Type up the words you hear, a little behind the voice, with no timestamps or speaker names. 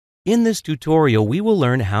In this tutorial, we will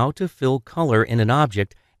learn how to fill color in an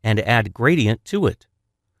object and add gradient to it.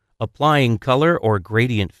 Applying color or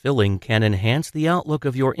gradient filling can enhance the outlook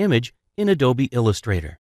of your image in Adobe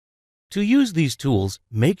Illustrator. To use these tools,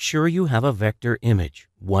 make sure you have a vector image,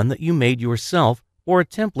 one that you made yourself or a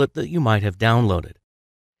template that you might have downloaded.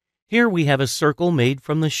 Here we have a circle made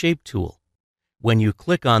from the Shape tool. When you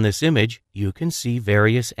click on this image, you can see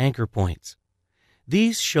various anchor points.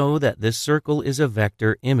 These show that this circle is a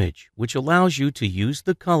vector image, which allows you to use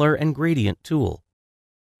the Color and Gradient tool.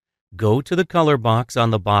 Go to the color box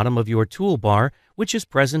on the bottom of your toolbar, which is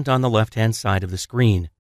present on the left-hand side of the screen.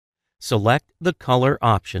 Select the Color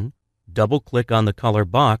option, double-click on the color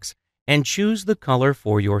box, and choose the color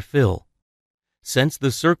for your fill. Since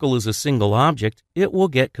the circle is a single object, it will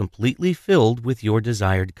get completely filled with your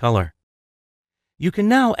desired color. You can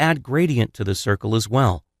now add gradient to the circle as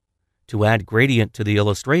well. To add gradient to the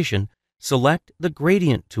illustration, select the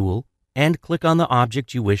Gradient tool and click on the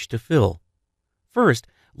object you wish to fill. First,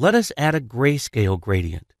 let us add a grayscale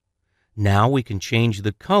gradient. Now we can change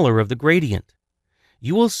the color of the gradient.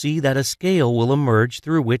 You will see that a scale will emerge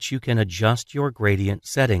through which you can adjust your gradient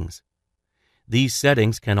settings. These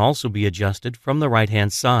settings can also be adjusted from the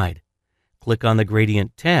right-hand side. Click on the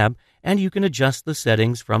Gradient tab and you can adjust the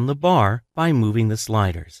settings from the bar by moving the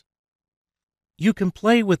sliders. You can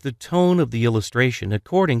play with the tone of the illustration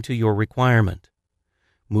according to your requirement.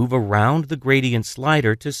 Move around the gradient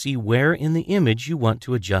slider to see where in the image you want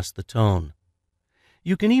to adjust the tone.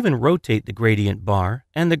 You can even rotate the gradient bar,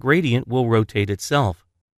 and the gradient will rotate itself.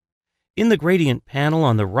 In the gradient panel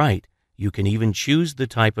on the right, you can even choose the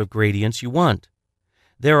type of gradients you want.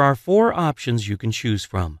 There are 4 options you can choose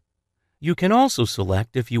from. You can also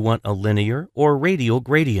select if you want a linear or radial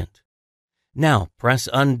gradient. Now, press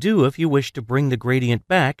Undo if you wish to bring the gradient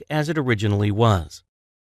back as it originally was.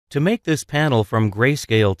 To make this panel from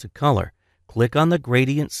grayscale to color, click on the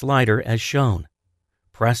gradient slider as shown.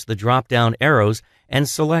 Press the drop-down arrows and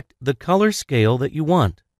select the color scale that you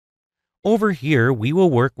want. Over here, we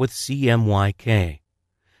will work with CMYK.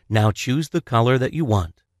 Now choose the color that you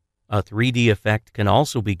want. A 3D effect can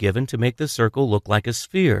also be given to make the circle look like a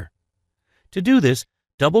sphere. To do this,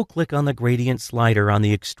 double-click on the gradient slider on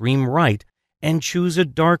the extreme right and choose a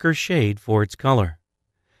darker shade for its color.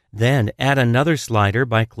 Then add another slider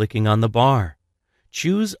by clicking on the bar.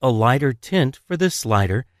 Choose a lighter tint for this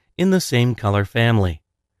slider in the same color family.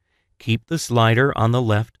 Keep the slider on the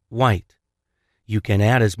left white. You can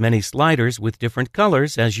add as many sliders with different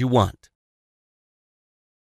colors as you want.